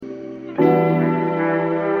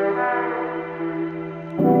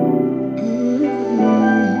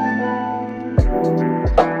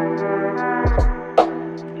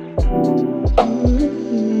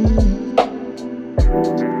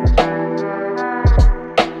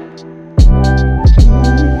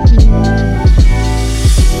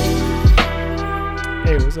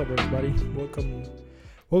everybody?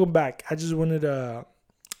 Welcome back. I just wanted to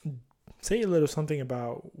say a little something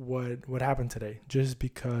about what happened today, just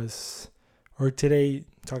because, or today,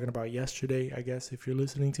 talking about yesterday, I guess, if you're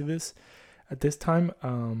listening to this at this time.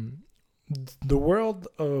 The world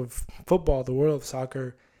of football, the world of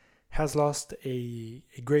soccer, has lost a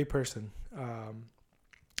great person,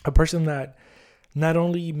 a person that not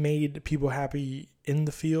only made people happy in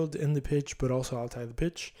the field, in the pitch, but also outside the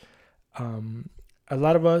pitch. A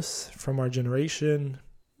lot of us from our generation,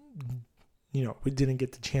 we didn't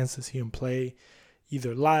get the chance to see him play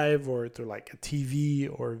either live or through like a TV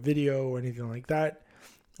or video or anything like that.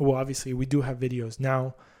 Well, obviously we do have videos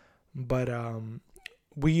now, but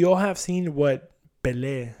we all have seen what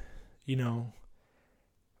Pele,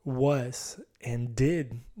 was and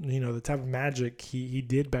did, the type of magic he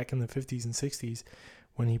did back in the 50s and 60s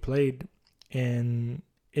when he played. And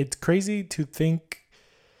it's crazy to think,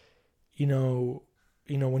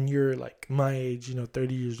 when you're like my age,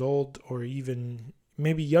 30 years old, or even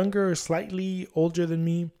maybe younger or slightly older than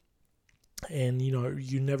me, and,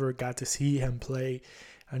 you never got to see him play,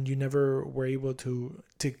 and you never were able to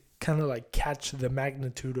kind of like catch the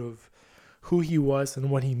magnitude of who he was and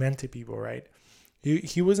what he meant to people, right?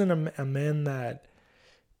 He wasn't a man that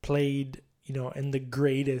played, in the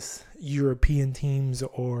greatest European teams,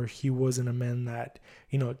 or he wasn't a man that,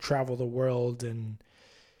 traveled the world and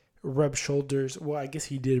rubbed shoulders. Well, I guess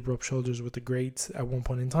he did rub shoulders with the greats at one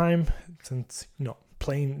point in time, since,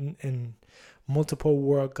 playing in multiple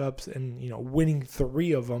World Cups and, winning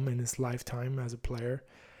 3 of them in his lifetime as a player.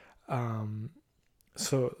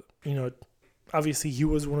 So, obviously he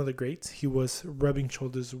was one of the greats. He was rubbing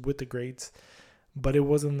shoulders with the greats. But it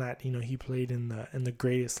wasn't that, he played in the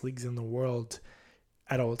greatest leagues in the world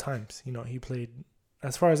at all times. He played,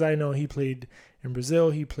 as far as I know, he played in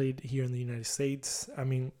Brazil. He played here in the United States. I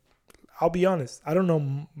mean, I'll be honest, I don't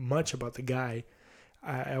know much about the guy.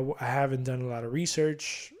 I haven't done a lot of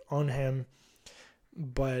research on him.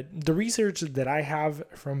 But the research that I have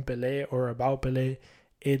from Pele or about Pele,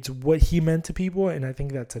 it's what he meant to people. And I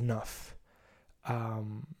think that's enough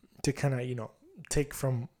to kind of, take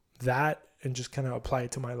from that and just kind of apply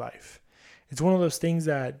it to my life. It's one of those things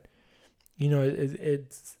that,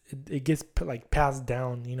 it gets like passed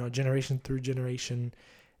down, generation through generation.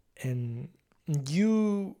 And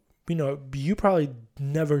you probably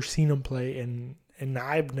never seen him play, and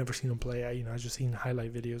I've never seen him play. I've just seen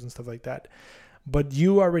highlight videos and stuff like that. But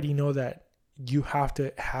you already know that you have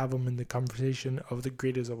to have him in the conversation of the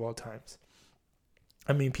greatest of all times.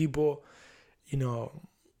 I mean, people,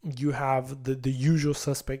 you have the usual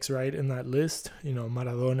suspects, right, in that list.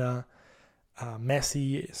 Maradona,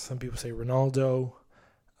 Messi, some people say Ronaldo.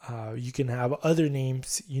 You can have other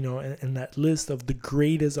names, in that list of the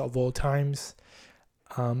greatest of all times.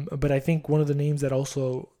 But I think one of the names that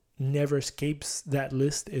also never escapes that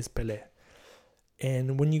list is Pele.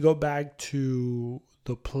 And when you go back to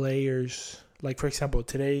the players, like, for example,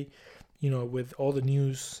 today, with all the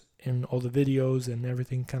news and all the videos and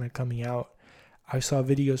everything kind of coming out, I saw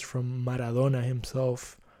videos from Maradona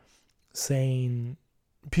himself saying,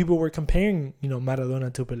 people were comparing,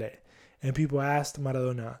 Maradona to Pele. And people asked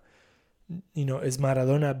Maradona, is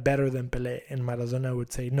Maradona better than Pele? And Maradona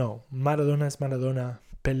would say, no, Maradona is Maradona.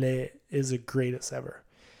 Pele is the greatest ever.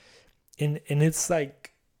 And it's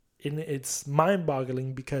like, it's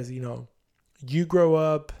mind-boggling because, you grow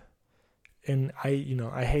up, and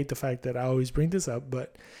I hate the fact that I always bring this up,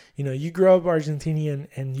 but, you grow up Argentinian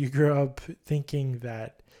and you grow up thinking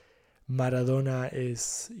that Maradona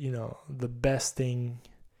is, the best thing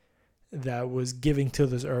that was given to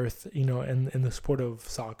this earth, in the sport of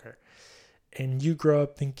soccer. And you grow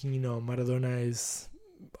up thinking, Maradona is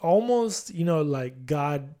almost, like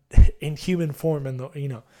God in human form,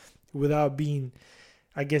 and, without being,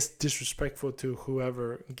 I guess, disrespectful to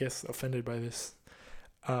whoever gets offended by this.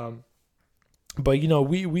 But,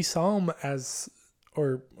 we saw him as,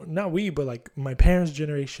 or not we, but like my parents'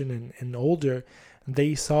 generation and older,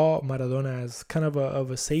 they saw Maradona as kind of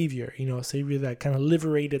a savior, a savior that kind of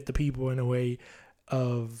liberated the people in a way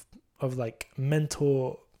of like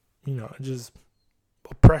mental, just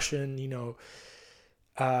oppression,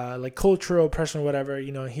 like cultural oppression or whatever.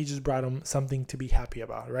 He just brought them something to be happy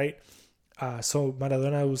about, right? So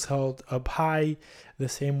Maradona was held up high the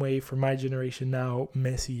same way for my generation. Now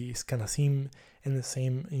Messi is kind of seen in the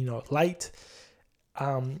same, light.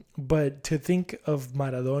 But to think of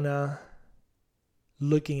Maradona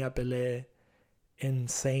looking at Pele and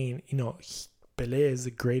saying, Pele is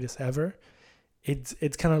the greatest ever,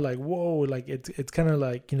 it's kind of like, whoa, like it's kind of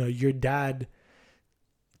like, your dad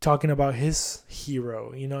talking about his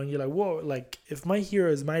hero, and you're like, whoa, like if my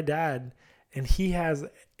hero is my dad and he has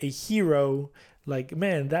a hero, like,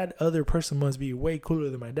 man, that other person must be way cooler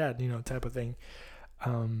than my dad, type of thing.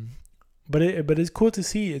 But it's cool to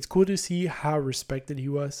see. It's cool to see how respected he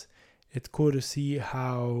was. It's cool to see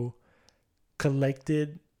how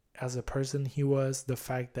collected as a person he was. The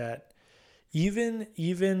fact that even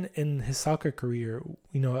in his soccer career,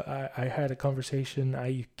 I had a conversation.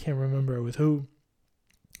 I can't remember with who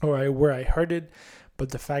or where I heard it, but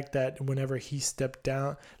the fact that whenever he stepped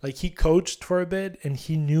down, like he coached for a bit and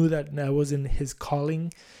he knew that wasn't his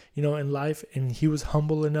calling, in life, and he was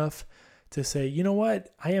humble enough to say, you know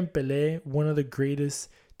what, I am Pele, one of the greatest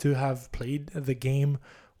to have played the game,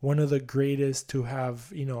 one of the greatest to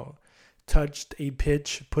have, touched a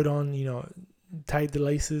pitch, put on, tied the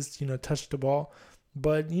laces, touched the ball.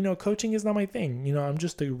 But, coaching is not my thing. I'm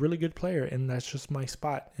just a really good player, and that's just my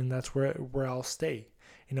spot, and that's where I'll stay.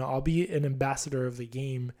 I'll be an ambassador of the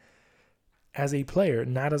game as a player,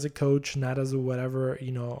 not as a coach, not as a whatever,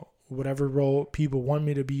 whatever role people want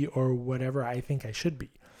me to be or whatever I think I should be.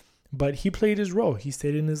 But he played his role. He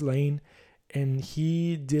stayed in his lane, and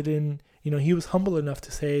he didn't, he was humble enough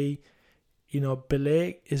to say,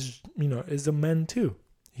 Pele is a man too.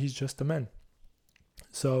 He's just a man.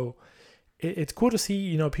 So it's cool to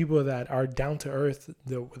see, people that are down to earth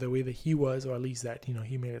the way that he was, or at least that,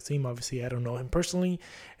 he made it seem. Obviously, I don't know him personally,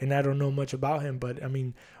 and I don't know much about him. But, I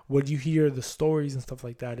mean, when you hear the stories and stuff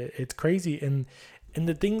like that, it's crazy. And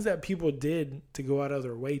the things that people did to go out of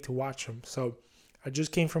their way to watch him. So I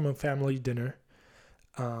just came from a family dinner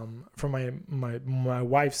from my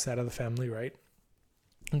wife's side of the family, right?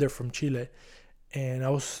 They're from Chile. And I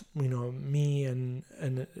was, me and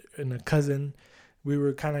a cousin, we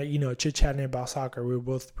were kind of, chit-chatting about soccer. We were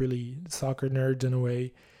both really soccer nerds in a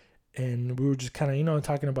way. And we were just kind of,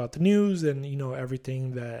 talking about the news and,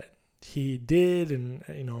 everything that he did and,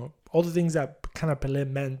 all the things that kind of Pele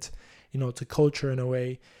meant, to culture in a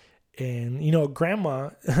way. And,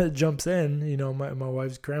 grandma jumps in, my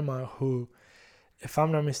wife's grandma, who, if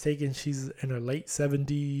I'm not mistaken, she's in her late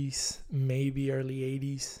 70s, maybe early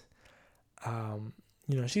 80s.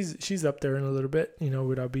 She's up there in a little bit,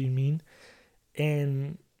 without being mean.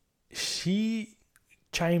 And she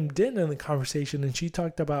chimed in the conversation, and she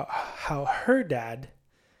talked about how her dad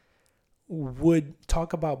would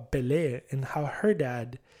talk about Pele, and how her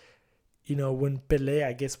dad, when Pele,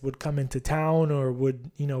 I guess, would come into town or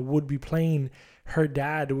would be playing, her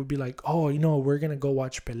dad would be like, oh, we're going to go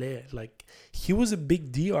watch Pele. Like, he was a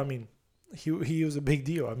big deal. I mean, he was a big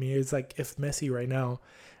deal. I mean, it's like if Messi right now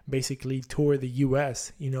basically toured the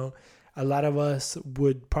U.S., a lot of us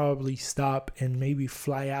would probably stop and maybe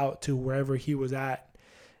fly out to wherever he was at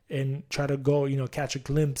and try to go, catch a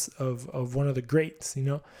glimpse of one of the greats,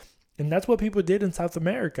 And that's what people did in South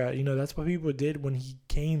America. That's what people did when he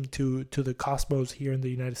came to the Cosmos here in the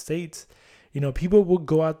United States. People would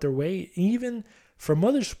go out their way, even from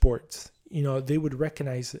other sports. They would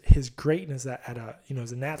recognize his greatness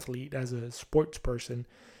as an athlete, as a sports person.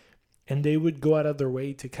 And they would go out of their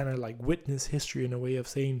way to kind of like witness history in a way of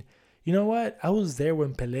saying, you know what? I was there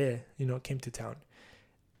when Pele, came to town.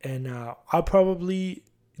 And I'll probably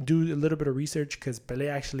do a little bit of research because Pele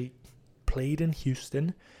actually played in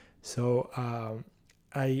Houston. So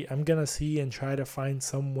I'm going to see and try to find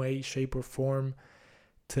some way, shape, or form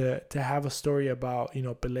to have a story about,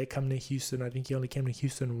 Pele coming to Houston. I think he only came to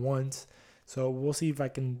Houston once. So we'll see if I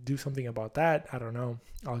can do something about that. I don't know.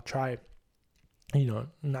 I'll try.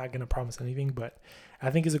 Not going to promise anything, but I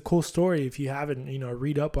think it's a cool story. If you haven't,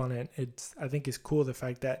 read up on it, I think it's cool the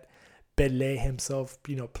fact that Pele himself,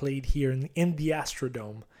 played here in the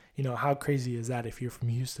Astrodome. How crazy is that if you're from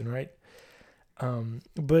Houston, right?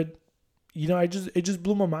 But, it just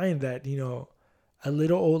blew my mind that, a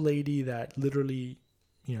little old lady that literally,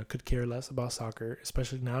 could care less about soccer,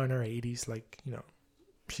 especially now in her 80s, like,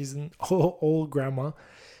 she's an old grandma,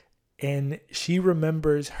 and she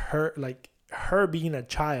remembers her being a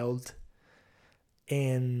child,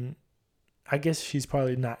 and I guess she's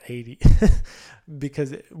probably not 80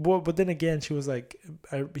 because, but then again, she was like,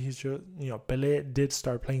 Pele did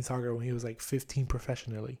start playing soccer when he was like 15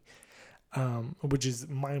 professionally, which is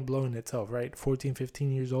mind blowing itself, right? 14,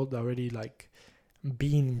 15 years old already, like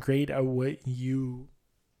being great at what you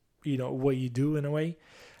do in a way.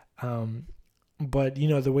 But,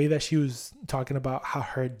 the way that she was talking about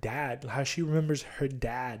how she remembers her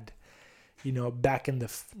dad, back in the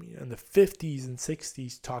 50s and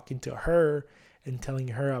 60s, talking to her and telling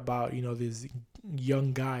her about, this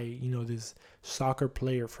young guy, this soccer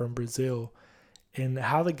player from Brazil, and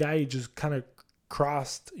how the guy just kind of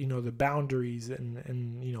crossed, the boundaries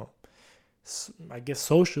and I guess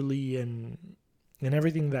socially and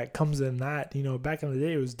everything that comes in that, back in the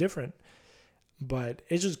day it was different. But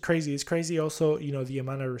it's just crazy. It's crazy also, the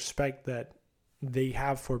amount of respect that they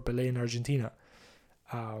have for Pele in Argentina.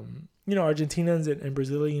 Argentinians and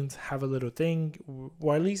Brazilians have a little thing,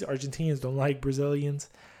 or at least Argentinians don't like Brazilians.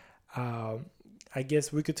 I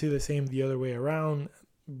guess we could see the same the other way around,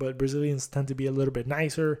 but Brazilians tend to be a little bit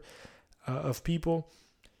nicer of people.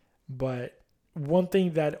 But one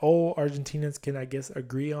thing that all Argentinians can, I guess,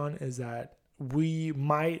 agree on is that we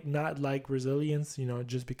might not like Brazilians,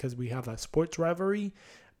 just because we have that sports rivalry.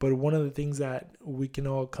 But one of the things that we can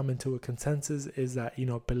all come into a consensus is that,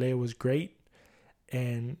 Pele was great.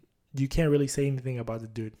 And you can't really say anything about the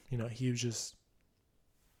dude. He was just,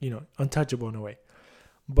 untouchable in a way.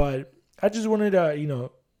 But I just wanted to,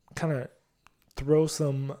 kind of throw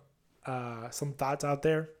some thoughts out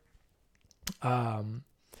there. And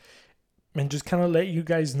just kind of let you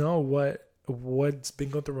guys know what's been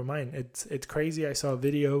going through my mind. It's crazy. I saw a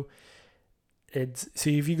video.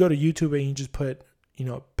 See, if you go to YouTube and you just put,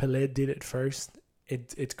 Pele did it first,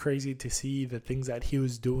 it's crazy to see the things that he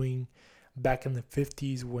was doing back in the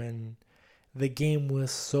 50s when the game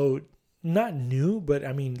was so not new, but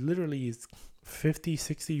I mean, literally it's 50,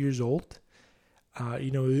 60 years old.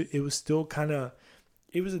 It was still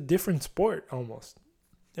it was a different sport almost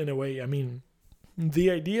in a way. I mean,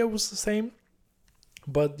 the idea was the same,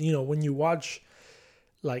 but when you watch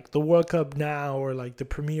like the World Cup now or like the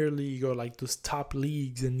Premier League or like those top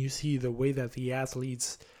leagues, and you see the way that the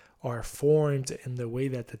athletes are formed and the way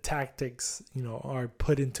that the tactics, are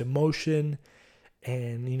put into motion,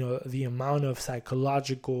 and, the amount of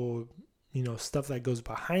psychological, stuff that goes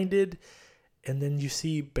behind it. And then you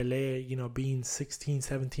see Pele, being 16,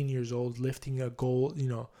 17 years old, lifting a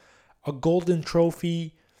golden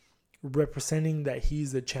trophy, representing that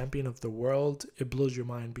he's the champion of the world. It blows your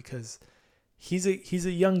mind because he's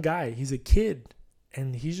a young guy. He's a kid,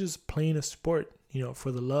 and he's just playing a sport,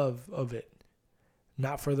 for the love of it.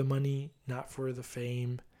 Not for the money, not for the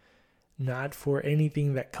fame, not for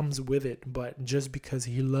anything that comes with it, but just because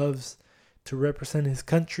he loves to represent his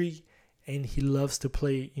country and he loves to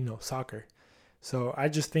play, soccer. So I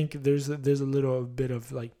just think there's a little bit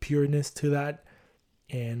of like pureness to that,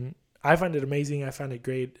 and I find it amazing. I find it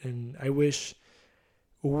great, and I wish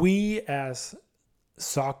we as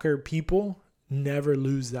soccer people never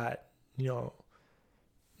lose that,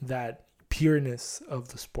 that pureness of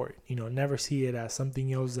the sport. Never see it as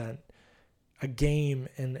something else than a game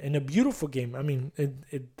and a beautiful game. I mean,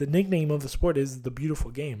 the nickname of the sport is the beautiful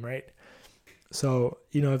game, right? So,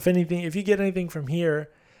 if you get anything from here,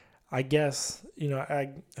 I guess,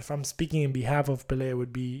 if I'm speaking in behalf of Pele, it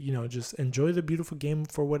would be, just enjoy the beautiful game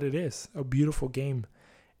for what it is, a beautiful game,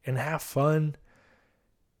 and have fun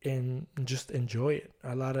and just enjoy it.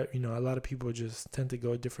 A lot of people just tend to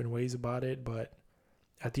go different ways about it, but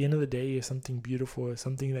at the end of the day, it's something beautiful. It's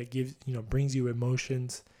something that gives, brings you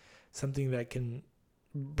emotions, something that can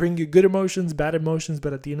bring you good emotions, bad emotions,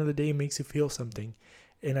 but at the end of the day, it makes you feel something.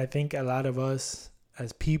 And I think a lot of us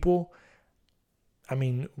as people, I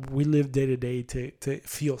mean, we live day to day to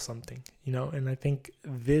feel something, and I think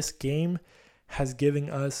this game has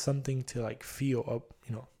given us something to like feel up,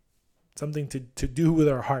 something to do with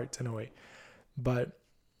our hearts in a way. But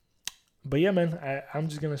yeah, man, I'm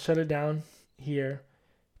just going to shut it down here.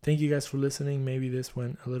 Thank you guys for listening. Maybe this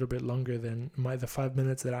went a little bit longer than the 5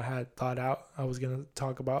 minutes that I had thought out I was going to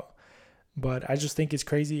talk about. But I just think it's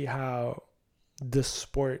crazy how this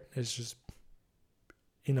sport is just,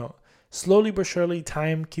 slowly but surely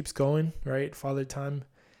time keeps going, right? Father time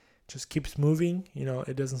just keeps moving.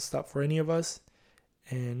 It doesn't stop for any of us.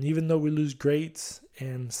 And even though we lose greats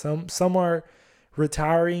and some are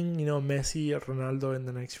retiring, Messi, Ronaldo in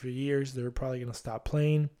the next few years, they're probably going to stop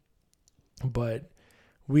playing. But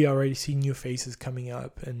we already see new faces coming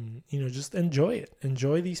up, and, just enjoy it.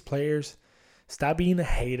 Enjoy these players. Stop being a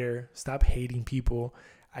hater. Stop hating people.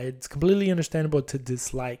 It's completely understandable to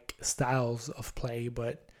dislike styles of play,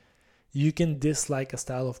 but you can dislike a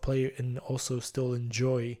style of play and also still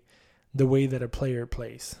enjoy the way that a player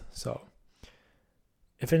plays. So,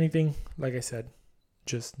 if anything, like I said,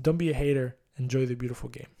 just don't be a hater. Enjoy the beautiful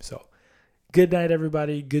game. So, good night,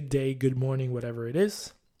 everybody. Good day, good morning, whatever it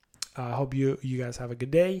is. I hope you guys have a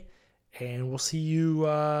good day, and we'll see you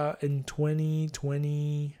in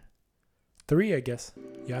 2023, I guess.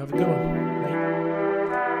 Yeah, have a good one. Night.